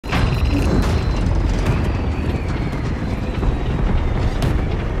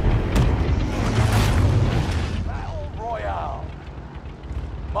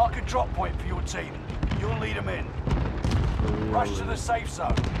rush to the safe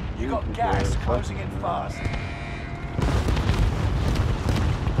zone. You got gas closing in fast.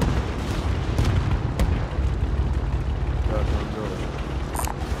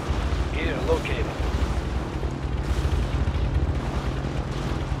 Here, located.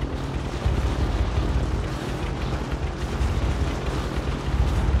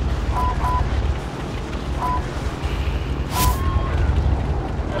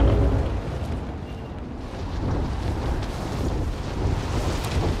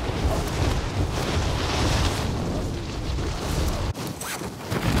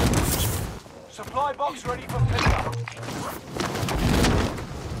 Supply box ready for pickup.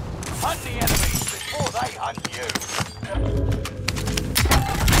 Hunt the enemies before they hunt you.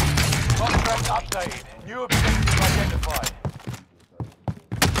 Contract updated. New objective identified.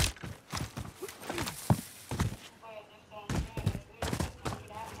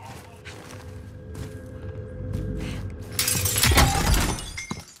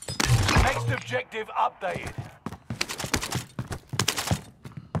 Next objective updated.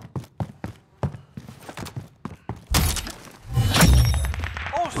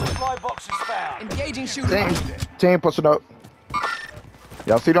 Supply box is found. Engaging shooter. Team pushing up.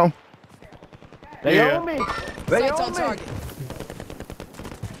 Y'all see them? They own me. They Sights own on me. target.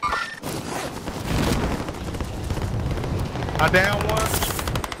 I down one.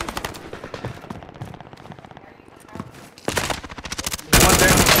 One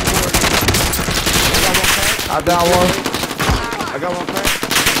down. I down one. I got one pack.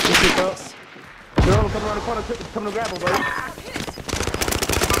 He picked up. Girl, come around the corner. Come to grab him, buddy.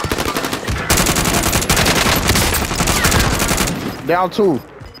 Down two.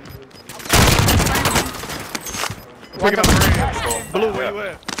 Picking up green. Blue, where you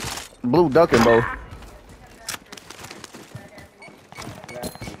at? Blue ducking, bro.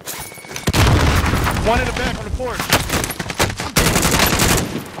 One in the back on the porch.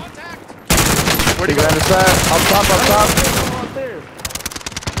 Where'd He he go? got inside. Up top, up top.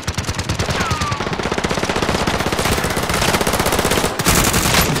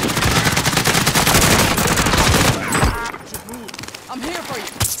 I'm here for you.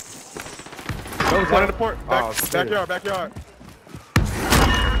 One in the porch. Backyard, backyard.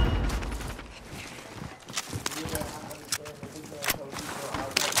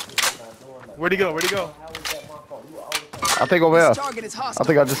 Where'd he go? Where'd he go? I think over here. This target is I hostile.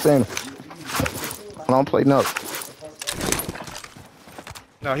 think I just seen him. I don't play nuts.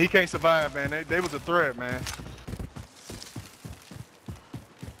 No, he can't survive, man. They was a threat, man.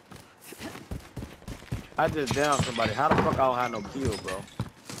 I just downed somebody. How the fuck I don't have no kill, bro?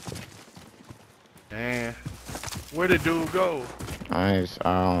 Man, where did dude go? I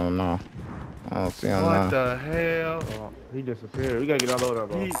don't know. I don't see him What now. the hell? Oh, he disappeared. We gotta get all over,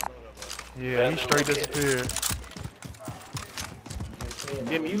 bro. Yeah, he straight disappeared.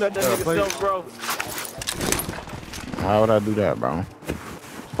 Jimmy, you let that nigga self, bro. Why would I do that, bro?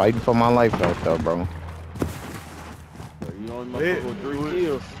 Fighting for my life out there, bro. You only motherfucker with 3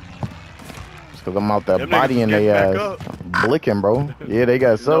 kills. Just cause I'm out there Them bodying niggas they getting ass. back Blicking, bro. Yeah, they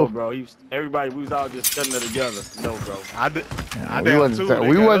got No, so. bro. Everybody, we was out just studying it together. No, bro. I We down wasn't,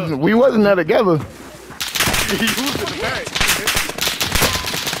 two. we wasn't there together. He was in the back.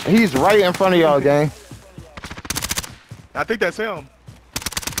 He's right in front of y'all, gang. I think that's him.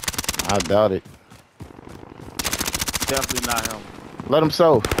 I doubt it. Definitely not him. Let him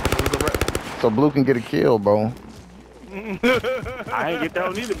so Blue can get a kill, bro. I ain't get that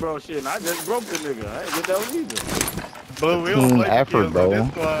one either, bro. Shit, I just broke the nigga. I ain't get that one either. Blue, we don't Team play for effort, kills bro. on this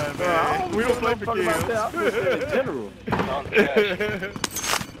squad, man. We don't play for kills. I'm just saying in general.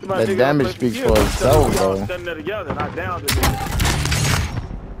 The damage speaks for itself, bro. Standing there together, and I downed the nigga.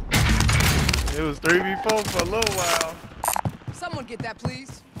 It was 3v4 for a little while. Someone get that,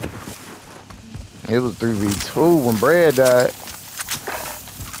 please. It was 3v2 when Brad died.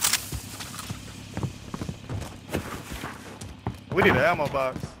 We need an ammo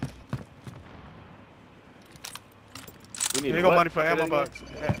box. We need Here go money for ammo box.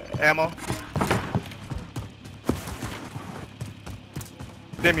 Ammo.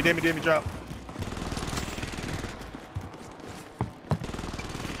 Demi, drop.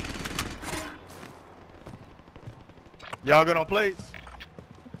 Y'all good on plates?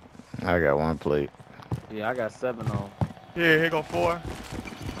 I got one plate. Yeah, I got 7 on. Here go 4.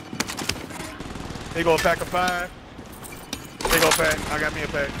 Here go a pack of 5. Here go a pack. I got me a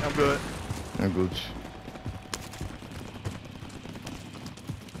pack. I'm good. I'm Gooch.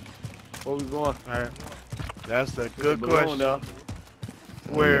 Where we going? Alright. That's a good Balloon, question. though.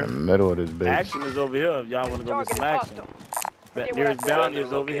 In Where? the middle of this bitch. Action is over here if y'all want to go get some action. There's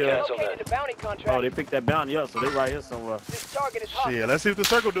bounties over here. Located a bounty contract. Oh, they picked that bounty up, so they right here somewhere. This target is hot. Shit, let's see what the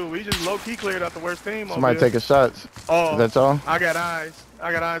circle do. We just low-key cleared out the worst team Somebody over here. taking shots. Oh, Is that all? I got eyes.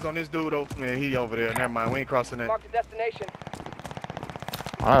 I got eyes on this dude, though. Man, he over there. Never mind, we ain't crossing that. Mark the destination.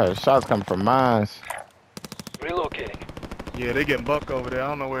 Alright, shots coming from mines. Relocating. Yeah, they getting buck over there. I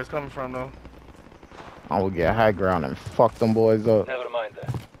don't know where it's coming from, though. I will get high ground and fuck them boys up. Never mind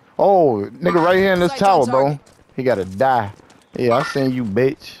that. Oh, nigga right here in this Sights on tower, bro. target. He gotta die. Yeah, I seen you,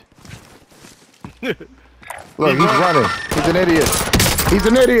 bitch. Look, he's running. He's an idiot. He's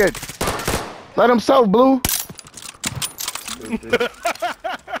an idiot. Let him soak, Blue.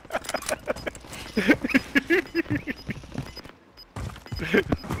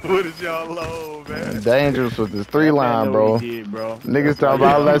 What is y'all low, man? Dangerous with this 3-line, bro. Bro. Niggas talking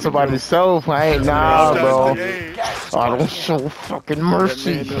about let somebody self. I ain't nah, bro. I don't show fucking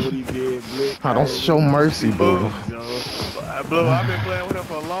mercy. I don't show mercy, bro. Blue, I've been playing with him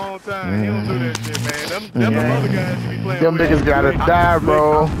for a long time. He don't do that shit, man. Them other guys you be playing Them with. niggas gotta die,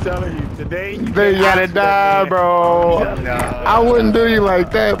 bro. I'm telling you, today you They gotta die, bro. I wouldn't do you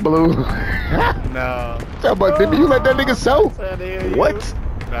like that, Blue. No. But did you let that nigga soak? What?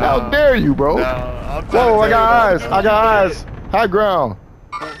 How dare you, bro? Whoa, I got eyes. I got eyes. High ground.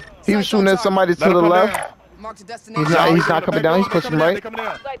 He was shooting at somebody to the left. Mark the He's destination. not, he's not coming down. He's pushing right. They coming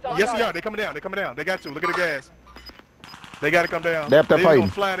down. Yes, they are. They coming down. They coming down. They got to. Look at the gas. They got to come down. They have to They fight.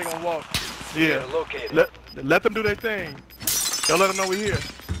 gonna fly. They gonna walk. Yeah. Located. Let them do their thing. Don't let them know we're here.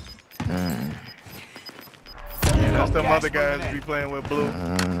 That's them other guys we be playing with, Blue.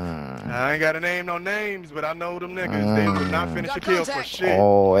 I ain't gotta name no names, but I know them niggas. They would not finish a kill for shit.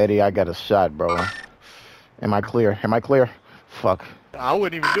 Oh, Eddie, I got a shot, bro. Am I clear? Am I clear? Fuck. I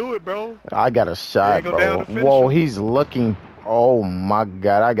wouldn't even do it, bro. I got a shot, go down bro. to finish Whoa, him. he's looking. Oh my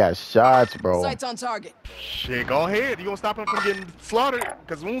God, I got shots, bro. Sights on target. Shit, go ahead. You gonna stop them from getting slaughtered?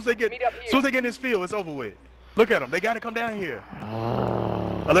 Because as soon as they get in this field, it's over with. Look at them. They gotta come down here.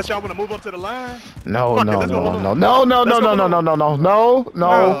 Unless y'all wanna move up to the line. No, Fuck it, no, let's go no, balloon. no, no, no, Let's no, go no, no, no, no, no, No,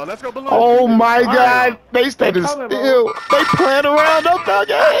 no. let's go balloon. Oh my God, they stayed They coming, bro. still. They playing around up there,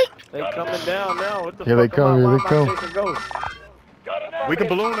 gang. They coming down now. What the Here they fuck come, am I- here why they am I come. chasing ghosts? We can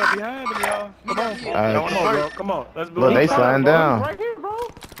balloon up behind them, y'all. Come on. Here. Alright. Come on, bro. Come on. Let's balloon. Look, they sliding down. Right here, bro.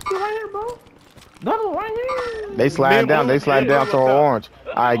 You right here, bro. No, right here. They sliding down. They sliding down to orange.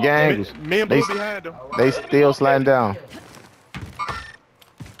 All right, gang. Me and They Blue behind them. they still sliding down.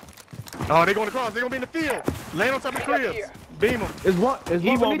 Oh, they going across. They gonna be in the field. Land on top of the cribs. Beam them.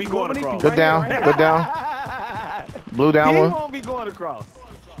 He won't be going across. Good down. Good down. Blue down He one. won't be going across.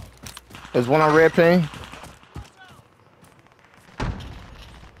 There's one on red ping.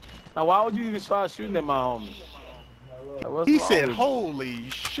 Now, why would you even start shooting at my homie? Like, he said, "Holy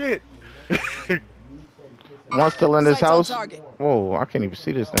shit!" One still in this Sights on house. target. Whoa, I can't even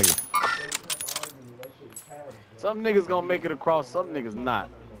see this nigga. Some niggas gonna make it across. Some niggas not.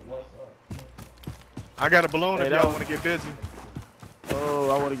 I got a balloon if y'all want to get busy. Oh,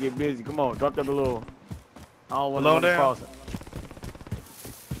 I want to get busy. Come on, drop that balloon. I don't want to cross it.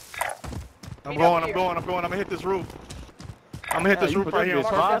 I'm going. I'm gonna hit this roof. I'm gonna hit this roof right here.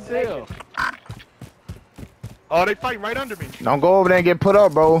 Oh, they fighting right under me. Don't go over there and get put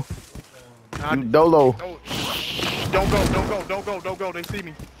up, bro. You dolo. Don't go. They see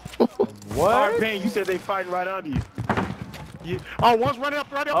me. What? All right, Payne, you said they fighting right under you. Oh, one's running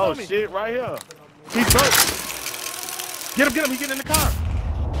up right up on me. Oh, shit, right here. He's broke. Get him. He's getting in the car.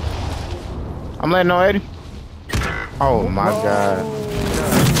 I'm letting on Eddie. Oh my God.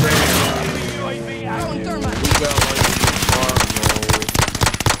 Throwing thermite.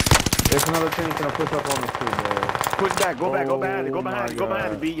 There's another team gonna push up on us too, bro. Push back. Go back. Go behind it. Go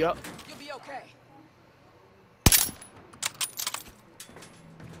behind it. Beat you up. You'll be okay.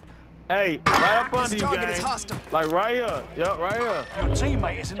 Hey, right up under This you, target is gang. hostile. Like right here. Yup, right here. Your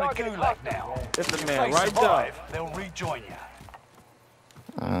teammate is in the gulag now. It's the If man they right survive, they'll rejoin you.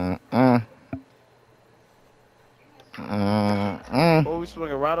 Oh, we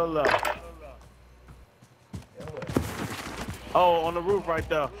swinging right or left. Oh, on the roof right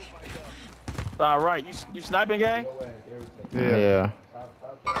there. All right, you sniping, gang? Yeah.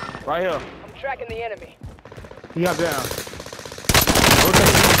 Right here. I'm tracking the enemy. He got down.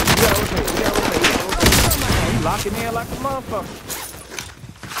 Rotate. You gotta rotate. He locking in like a motherfucker.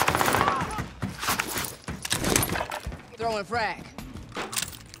 Throwing frag.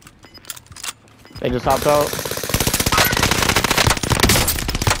 They just hopped out.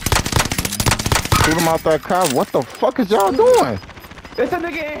 Shoot him out that car. What the fuck is y'all doing? There's a nigga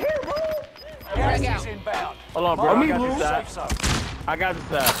in here, bro. Gas is inbound. Hold on, bro. I got Mark this the side. safe zone. I got this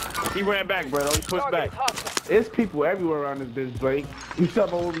side. He ran back, bro. He pushed Target back. is hostile. It's people everywhere around this bitch, Blake. You tell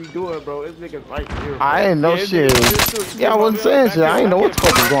me what we doing, bro. It's niggas right here. Bro. I ain't know shit. Yeah, I wasn't saying shit. I ain't know what the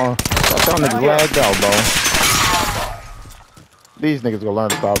fuck was going on. Y'all niggas lagged out, bro. These niggas gonna learn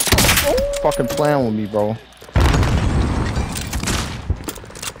to stop fucking playing with me, bro.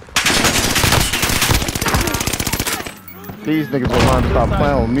 These niggas gonna learn to stop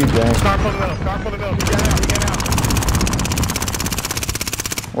playing with me, gang. Start pulling up. Start pulling up. We get out.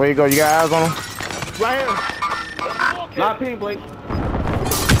 Where you go? You got eyes on him? Right here. Not ping, Blake.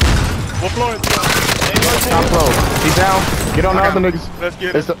 What floor is he on? Top floor. He's down. Get on the other niggas. Let's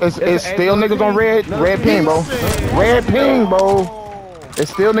get It's it. still niggas on red. Red ping, bro. Red ping, bro.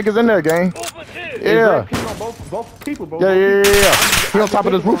 It's still niggas in there, gang. Yeah. Both people, bro. Yeah. He on top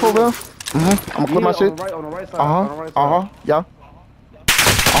of this roof over there. I'm gonna clip my shit. On the right side. Yeah.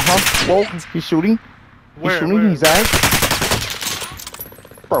 Whoa, he's shooting. He's shooting. He's ass.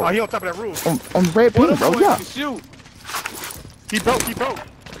 Bro. Oh, he on top of that roof. On red ping, bro. Yeah. Shoot. He broke.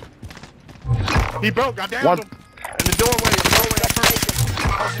 Got down One. him. In the doorway.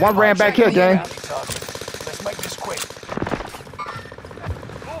 One ran back here, gang. Let's make this quick.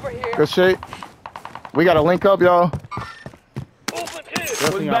 Over here. Good shit. We gotta link up, y'all.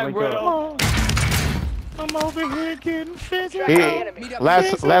 Definitely gotta link up. I'm over here getting physical.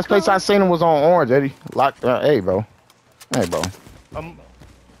 Last place I seen him was on orange, Eddie. Locked. Hey, bro. I'm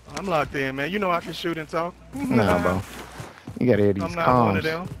locked in, man. You know I can shoot and talk. Nah, bro. You got Eddie's I'm not one of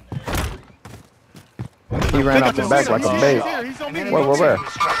them. He ran out the back like a babe. He's on me. Where?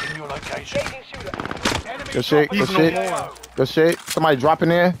 Tracking your location. Chasing shooter. Good shit. Good shit. Somebody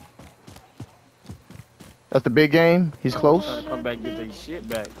dropping in. That's the big game. He's close. Come back and get their shit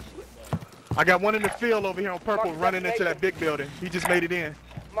back. I got one in the field over here on purple running into that big building. He just made it in.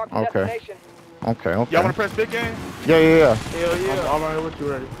 Mark the Okay. destination. Okay. Y'all want to press big game? Yeah. Hell yeah. I'm right here with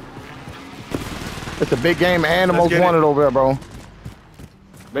you ready. It's a big game and the Let's most get it. wanted over there, bro.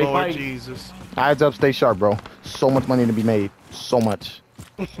 They Lord fight. Jesus. Eyes up, stay sharp, bro. So much money to be made. So much.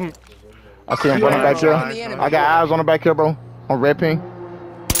 I see him running back here. I got eyes on the back here, bro. On red ping.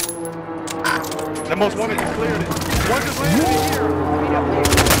 That most wanted just cleared it. One just landed in here.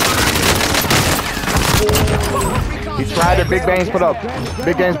 He tried it. Big games put up.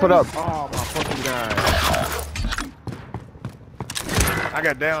 Big games put up. Oh my fucking god. I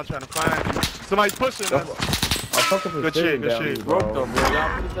got down trying to find you. Somebody's pushing us. Good shit. Broke though, bro.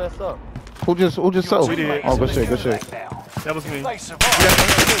 Y'all put his ass up. Who just sold? We did. Oh, good shit. That was me. They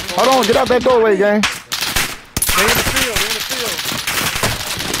survived. Hold on, get out that doorway, gang. They in the field.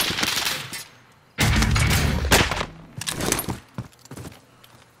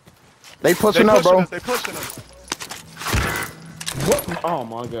 They pushing up, bro. They pushing us. What? Oh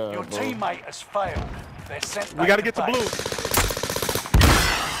my god. Your bro. teammate has failed. They're sent We got to get to base. blue.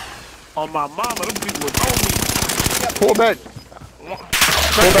 On my mama, them people was on me. Pull back.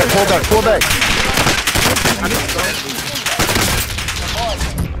 Pull back.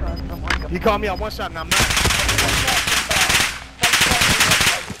 He called me out one shot and I'm not.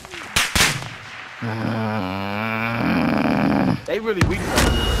 They really weak.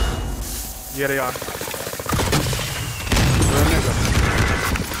 Yeah, they are.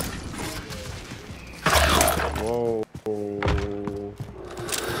 Whoa.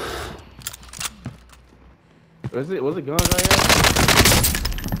 Was it guns right here?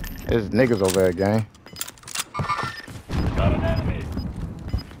 There's niggas over there, gang. Got an enemy.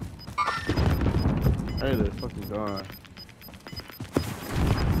 Hey, the fucking gun.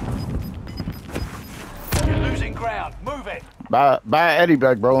 You're losing ground. Move it. Buy Eddie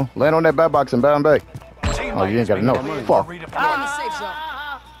back, bro. Land on that bat box and buy him back. Teammate Oh, you ain't got has no. been cleared Fuck. for redeployment. We're in the safe zone.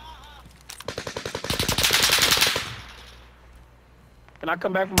 Can I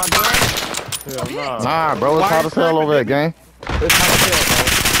come back with my gun? Hell nah. Nah, bro. It's hot as hell over there, gang. It's hot as hell,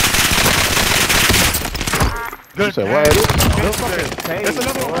 Good. You said what? bro. That's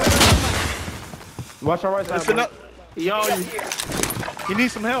another one. Watch our right side. That's another. He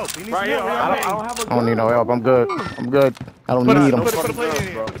needs some help. He needs Right some here. help. I don't have a gun. I don't need no help. I'm good. I don't Put need him. a plate in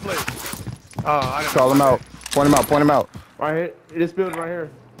here. Put a plate. Oh, I didn't. Call him out. Point him out. Right here. This building right here.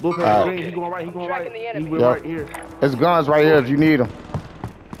 Blue paint Alright. green. He going right. He Tracking the enemy. went Yep. right here. There's guns right here if you need them.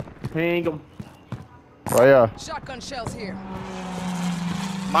 Ping him. Right here. Shotgun shells here.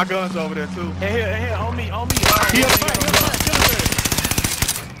 My gun's over there too. Here, on me. He on the back.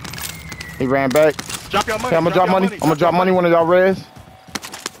 He ran back. Drop your money. Okay, I'm gonna drop money. I'm gonna drop money. One of y'all res.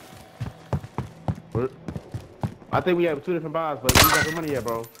 I think we have two different buys, but you got your money yet,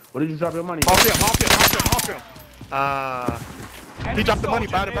 bro. Where did you drop your money? Off him. He dropped the money.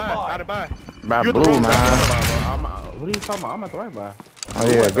 Buy to buy. By You're the blue, wrong man. side. What are you talking about? I'm at the right by. Oh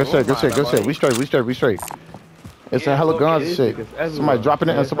yeah, good shit, good shit, good shit. We straight, we straight, we straight. It's a hella guns and shit. Somebody dropping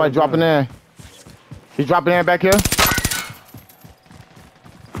in, somebody dropping in. He's dropping in back here.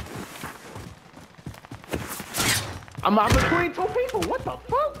 I'm between two people. What the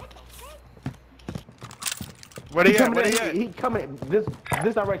fuck? Where they at? Where they at? He coming this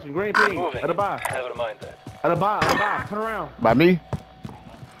direction. Green ping. At the bar. Never mind that. At the bar. At the bar. Turn around. By me?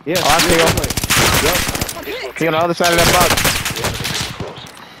 Yeah. Oh, I see him. Yep. He on the other side of that box.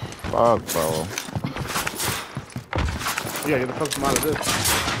 Fuck, bro. Yeah, get the fuck from out of this.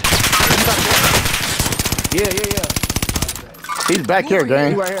 Yeah. He's back here, He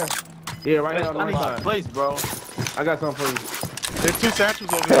gang. right here. Yeah, right here on the I right need some side. place, bro. I got something for you. There's 2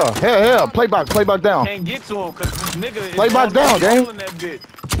 satchels over here. Hell. Play box down. Can't get to him because this nigga is Play box down, gang. that bitch.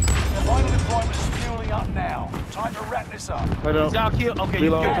 Final deployment's fueling up now. Time to wrap this up. Play the Y'all kill. Okay,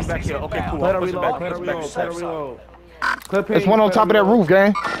 Reload. you can come back here. Okay, cool. Play the I'll push it reload. back. Play the Push it back. reload. Play the reload. Clip There's ping, one on play top of the that reload. roof,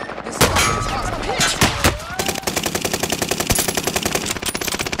 gang. This is awesome. I'm hit.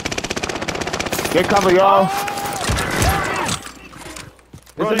 Get cover, y'all.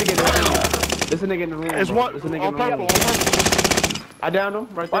 This a nigga in the room. There's bro. one This a nigga on in the room. purple. I downed him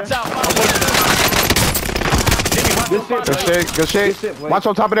right there. Watch out. Good shit, Good shit, good shit. shit, boy. Watch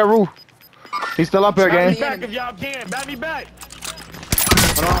on top of that roof. He's still up here, Back me gang. back if y'all can. Back me back.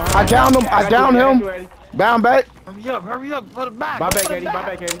 I downed him. I downed him. Bound back. Hurry up. Put it back. Buy back, Eddie. Buy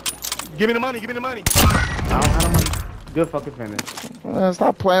back, Eddie. Give me the money. Give me the money. I don't good fucking finish. Man,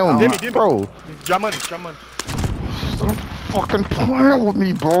 stop playing with me, Dimmy. bro. Drop money. Drop money. Stop fucking playing with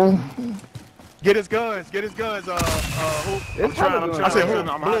me, bro. Get his guns. Get his guns. Who? I'm trying. I said who?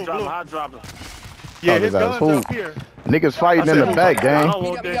 I'm Blue. high dropping. Yeah, Oh, his that's guns who? up here. Niggas fighting in the back, I gang. don't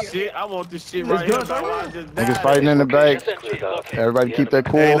want that shit. I want this shit right here. Niggas fighting in the back. Everybody keep that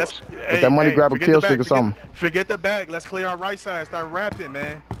cool. Hey, Get that money, grab a forget kill the stick or bag, something. Forget the bag. Let's clear our right side. Start wrapping,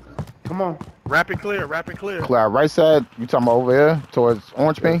 man. Come on. Wrap it clear. Wrap it clear. Clear our right side. You talking about over here towards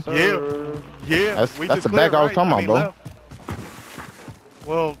Orange Ping? Yeah. That's we the just bag cleared I was talking about, bro. left.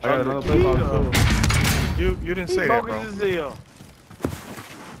 Well, I got another play ball too. you didn't say that, bro. Bogus as hell.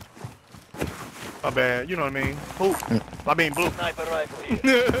 My bad. You know what I mean? Who? I mean blue. Sniper rifle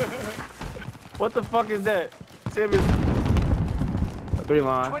here. What the fuck is that? Serious? 3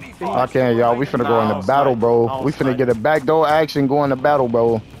 line. 25 Okay, y'all. We finna go into battle, bro. We finna get a backdoor action going to battle,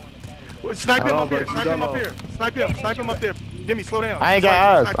 bro. Snipe him Hold on, up here. bro. Snipe him up here. Snipe him. Snipe him up there. Gimme, slow down. I ain't got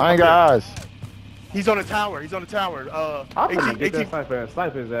eyes. Snipe him I ain't up got there. eyes. He's on the tower. He's on the tower. I'm gonna 18. get that sniper and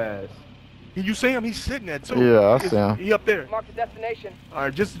snipe his ass. You see him? He's sitting there too. Yeah, I see him. He up there. Mark the destination. All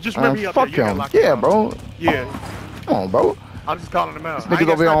right, just remember he up Fuck there. You him. gotta lock Yeah, him up. bro. Yeah, Come on, bro. I'm just calling him out. This nigga's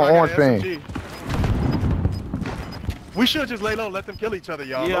over here on Orange Ping. We should just lay low, let them kill each other,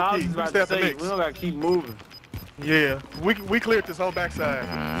 y'all. Yeah, I Low was key. about Stay to at the say, mix. we don't gotta keep moving. Yeah, we cleared this whole backside.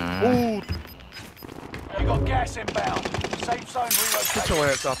 Ooh, You got gas inbound. Safe zone get relocation. your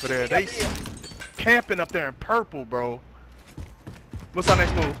ass off of there. They camping up there in purple, bro. What's our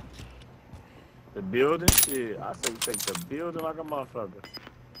next move? The building? Shit, I say take the building like a motherfucker.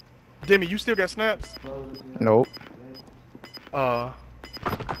 Demi, you still got snaps? Nope.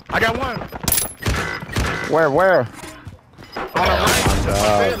 I got one. Where? On the right. That's what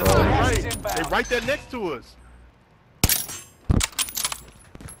I'm saying, God, it's on the bro. right. They right there next to us.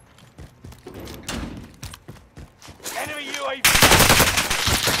 Enemy UAV.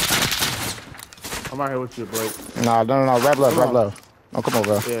 I'm right here with you, Blake. Nah, no. Wrap left. Oh, come on,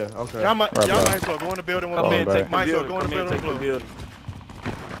 bro. Yeah, okay. Y'all Right, might bro. as well go in the building with Come blue. in, bro. take the Might as well building. go in the Come in, building take with the blue. building.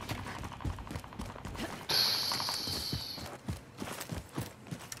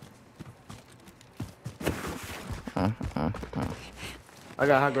 I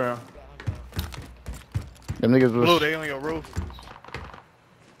got high ground. Them niggas Blue, was. they on your roof.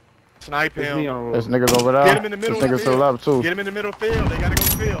 Snipe It's me him. on the There's roof. niggas over there. Get him in the middle This of the nigga's still field. up too. Get him in the middle of the field. They gotta go to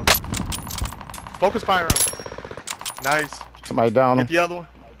the field. Focus fire him. Nice. Somebody down Get him. the other one.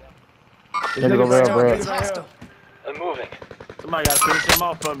 Niggas over there, bro. It's hostile. I'm moving. Somebody gotta finish him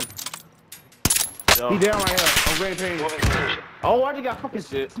off for me. Yo, He down right here on Grand Payne. moving position. Oh, I just got fucking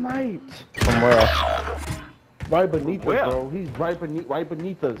Shit. sniped. From where? Right beneath Where? us, bro. He's right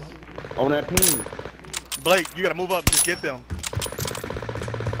beneath us. On that ping. Blake, you gotta move up. Just get them.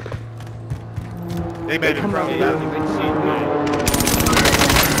 They made it come from around. Yeah, I think they cheat, man.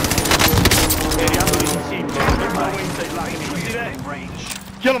 Eddie, I believe he cheat, man. There's no way he say like, you see that? In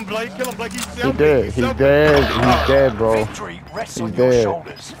reach. Kill him, Blake. Kill him, Blake. He's He selfish. dead. He's He's selfish. dead. He's dead, bro. Victory rests He's on your dead.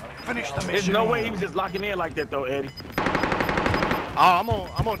 shoulders. Finish the There's mission. no way he was just locking in like that though, Eddie. Oh, I'm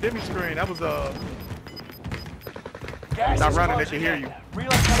on Demi's screen. That was Gas Stop is running, they closing can hear in. you.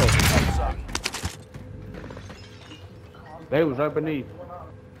 Relocate to the safe zone. They was right beneath.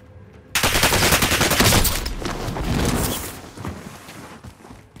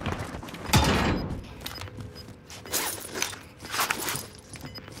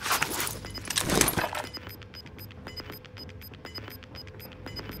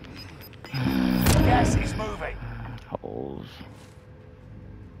 Gas is moving. Holes.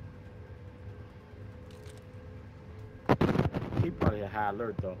 He probably a high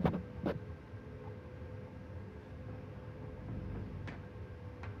alert though.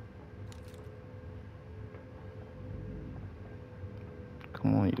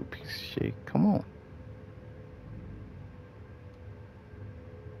 Come on, you piece of shit. Come on.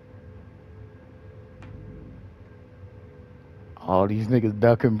 All these niggas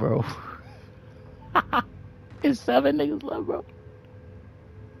ducking, bro. It's 7 niggas left, bro.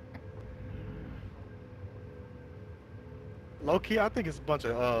 Low key, I think it's a bunch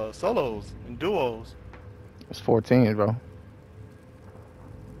of solos and duos. It's 14, bro.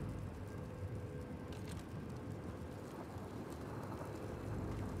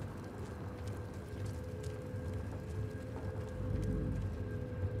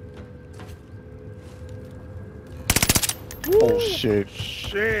 Oh shit.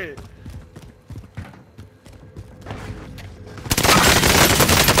 Shit.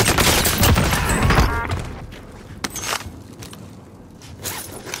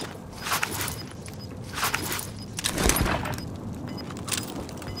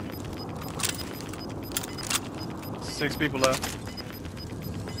 Six people left.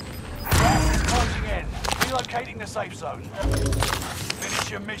 Gas is closing in. Relocating the safe zone.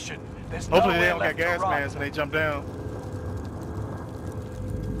 Finish your mission. There's Hopefully they nowhere don't got left to gas run. masks when they jump down.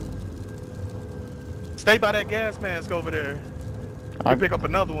 Stay by that gas mask over there. I pick up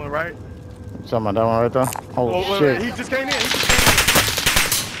another one, right? Talking about that one right there? Oh, shit. He just came in. He just came in.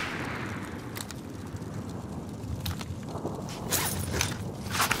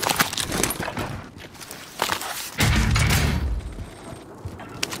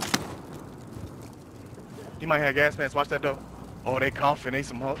 He might have gas masks. Watch that though. Oh, they coughing. They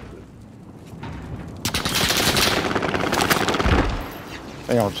some hook.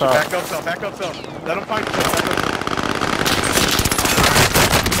 They on top. Back up some. Back up some. Let them fight. Back up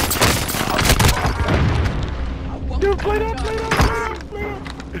some. Dude, play that. Play that. Play that.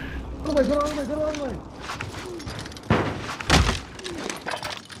 Go away, go away, go away.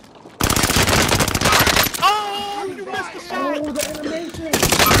 Oh, you missed the shot. Oh, the animation.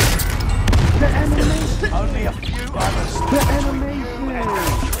 The animation. Only a few others. The animation.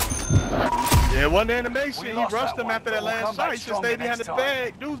 Yeah, it wasn't animation. We He lost rushed that him one. after that We'll last come shot. back He should stronger stay behind next the time.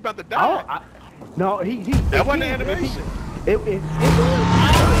 bag. Dude's about to Oh, die. no, he. That wasn't animation. It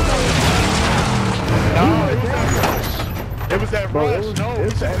It was that Bro, rush. it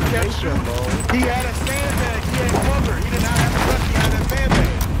was the animation, bro. He had a sandbag. He had cover. He did not have to rush behind that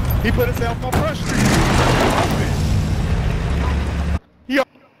sandbag. He put himself on Rush Street. He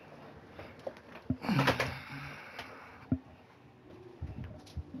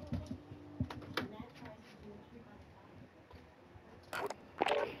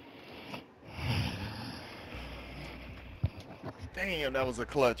Damn, that was a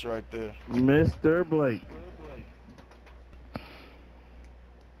clutch right there. Mr. Blake.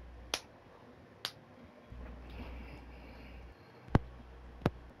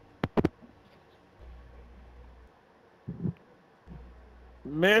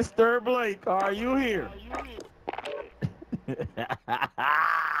 Mr. Blake, are you here?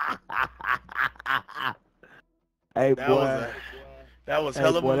 Hey, boy. That was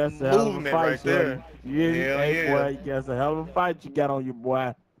hell of a that's a hell of a movement fight, right there. Hey, boy, that's a hell of a fight you got on you,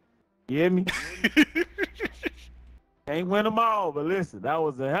 boy. You hear me? Ain't win them all, but listen, that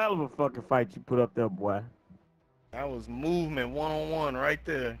was a hell of a fucking fight you put up there, boy. That was movement one-on-one right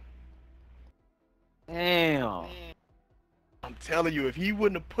there. Damn. I'm telling you, if he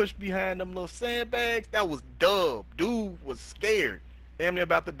wouldn't have pushed behind them little sandbags, that was dub. Dude was scared. Damn near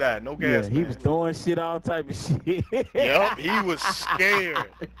about to die. No gas. Yeah, he was throwing shit, all type of shit. Yep, he was scared.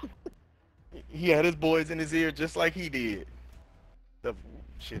 He had his boys in his ear just like he did.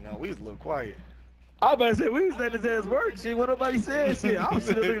 Shit, no, we was a little quiet. I was about to say, we was letting his ass work, shit, when nobody said shit. I was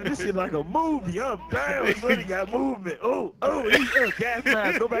sitting there looking at this shit like a movie. I'm damn, son, he got movement. Oh, gas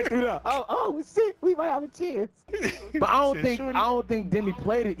mask, go back through that. Oh, shit, we might have a chance. But I don't think Demi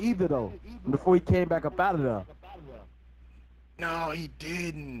played it either, though, before he came back up out of there. No, he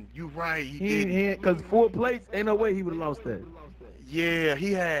didn't. You right, he didn't. Because 4 plates, ain't no way he would have lost that. Yeah,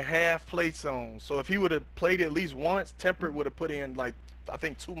 he had half plates on. So if he would have played at least once, Temperate would have put in like, I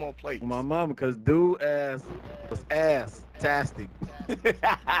think 2 more plates. My mama, because dude ass was ass-tastic. His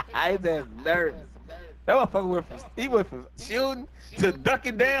ass nervous. He went from shooting to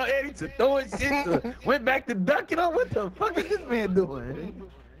ducking down Eddie to throwing shit to went back to ducking on. What the fuck is this man doing?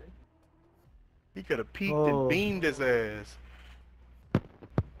 He could have peeked and beamed his ass.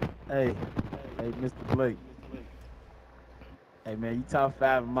 Hey, Mr. Blake. Hey man, you top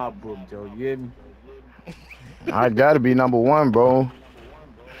 5 in my book, Joe. You hear me? I gotta be #1, bro.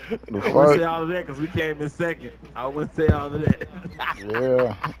 The I wouldn't fuck? say all of that because we came in second. I wouldn't say all of that.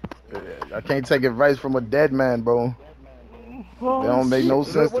 Yeah. I can't take advice from a dead man, bro. Oh, They don't make no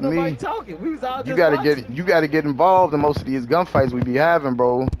shit. sense What to nobody me. talking? We was all You just gotta watching. get involved in most of these gunfights we be having,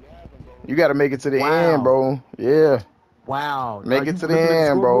 bro. You gotta make it to the end, bro. Yeah. Wow. Make Are it you to the looking at the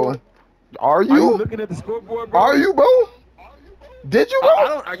end, bro. scoreboard? Are Are you you? looking at the scoreboard, bro? Are you, bro? Did you, bro?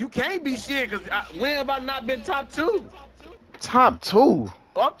 I don't. You can't be shit because when have I not been top 2? Top 2.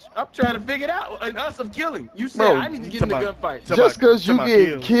 I'm trying to figure it out. And us of killing. You said Bro, I need to get in the gunfight. Just because you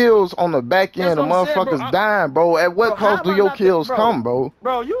get kills on the back end of That's what I'm saying, bro. motherfuckers dying, bro. At what cost do your kills come, bro?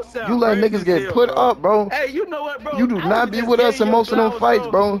 Bro, you sound You let crazy niggas as get hell, put bro. up, bro. Hey, you know what, bro? You do not be with us in most of them fights,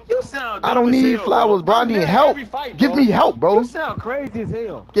 bro. You sound I don't dumb as need hell, flowers, bro. I I'm need there help. every fight, Give bro. me help, bro. You sound crazy as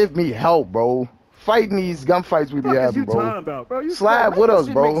hell. Give me help, bro. Fighting these gunfights we be What is having, you bro. talking about, bro? You Slide with us,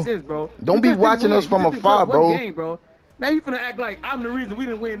 bro. Make sense, bro. Don't You be just didn't watching win. us from You just did afar, plus one bro. game, bro. Now you finna act like I'm the reason we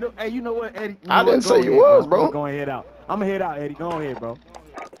didn't win. Hey, you know what, Eddie? I didn't say you was, bro. Go ahead out. I'm gonna head out, Eddie. Go ahead, bro.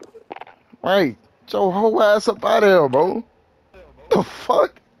 Right. Your whole ass up out of here, bro. The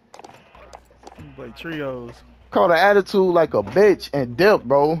fuck? Like trios. Called an attitude like a bitch and dipped,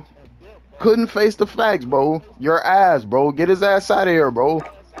 bro. Couldn't face the facts, bro. Your ass, bro. Get his ass out of here, bro.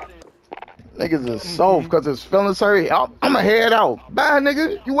 Niggas is soft because his feelings hurt. I'ma head out. Bye,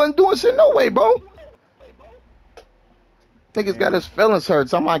 nigga. You wasn't doing shit no way, bro. Niggas got his feelings hurt.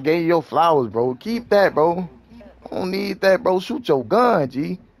 Somebody gave you your flowers, bro. Keep that, bro. I don't need that, bro. Shoot your gun,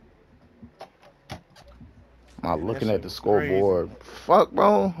 G. I'm not looking at the scoreboard. Crazy. Fuck,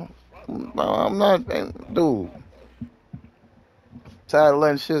 bro. I'm not, dude. Tired of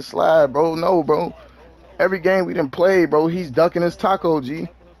letting shit slide, bro. No, bro. Every game we done played, bro, he's ducking his taco, G.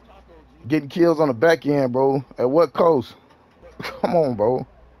 Getting kills on the back end, bro. At what cost? Come on, bro.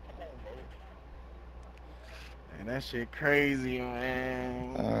 Man, that shit crazy,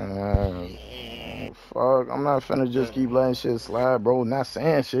 man. Fuck, I'm not finna just keep letting shit slide, bro. Not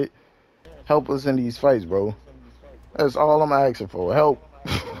saying shit. Help us in these fights, bro. That's all I'm asking for. Help.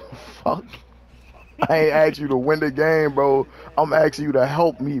 Fuck. I ain't asking you to win the game, bro. I'm asking you to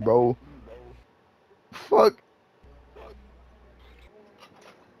help me, bro. Fuck.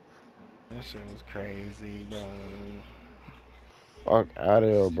 That shit was crazy, bro. Fuck out of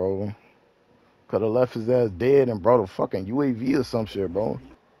here, bro. Could have left his ass dead and brought a fucking UAV or some shit, bro.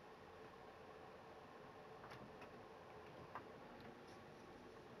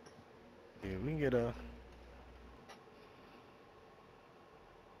 Yeah, we can get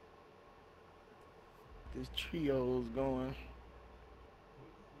this trio's going.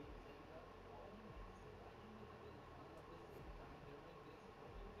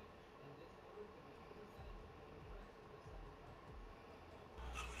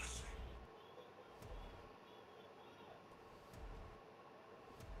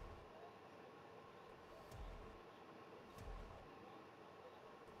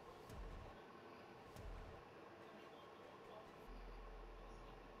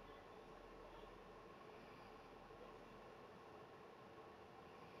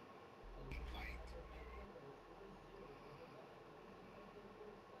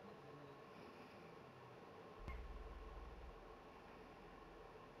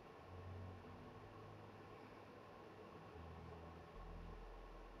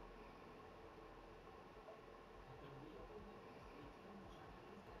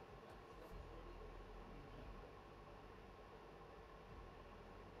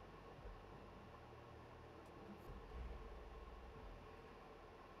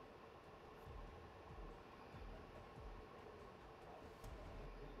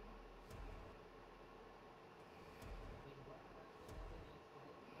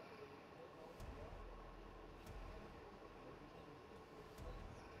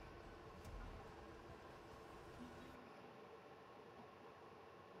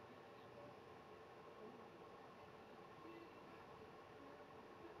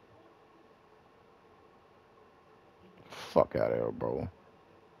 Fuck out of here, bro.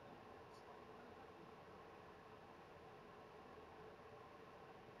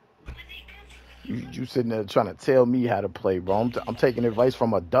 You sitting there trying to tell me how to play, bro. I'm taking advice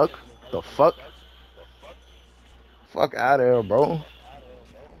from a duck? The fuck? Fuck out of here, bro.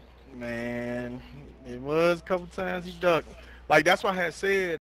 Man, it was a couple times he ducked. Like, that's why I had said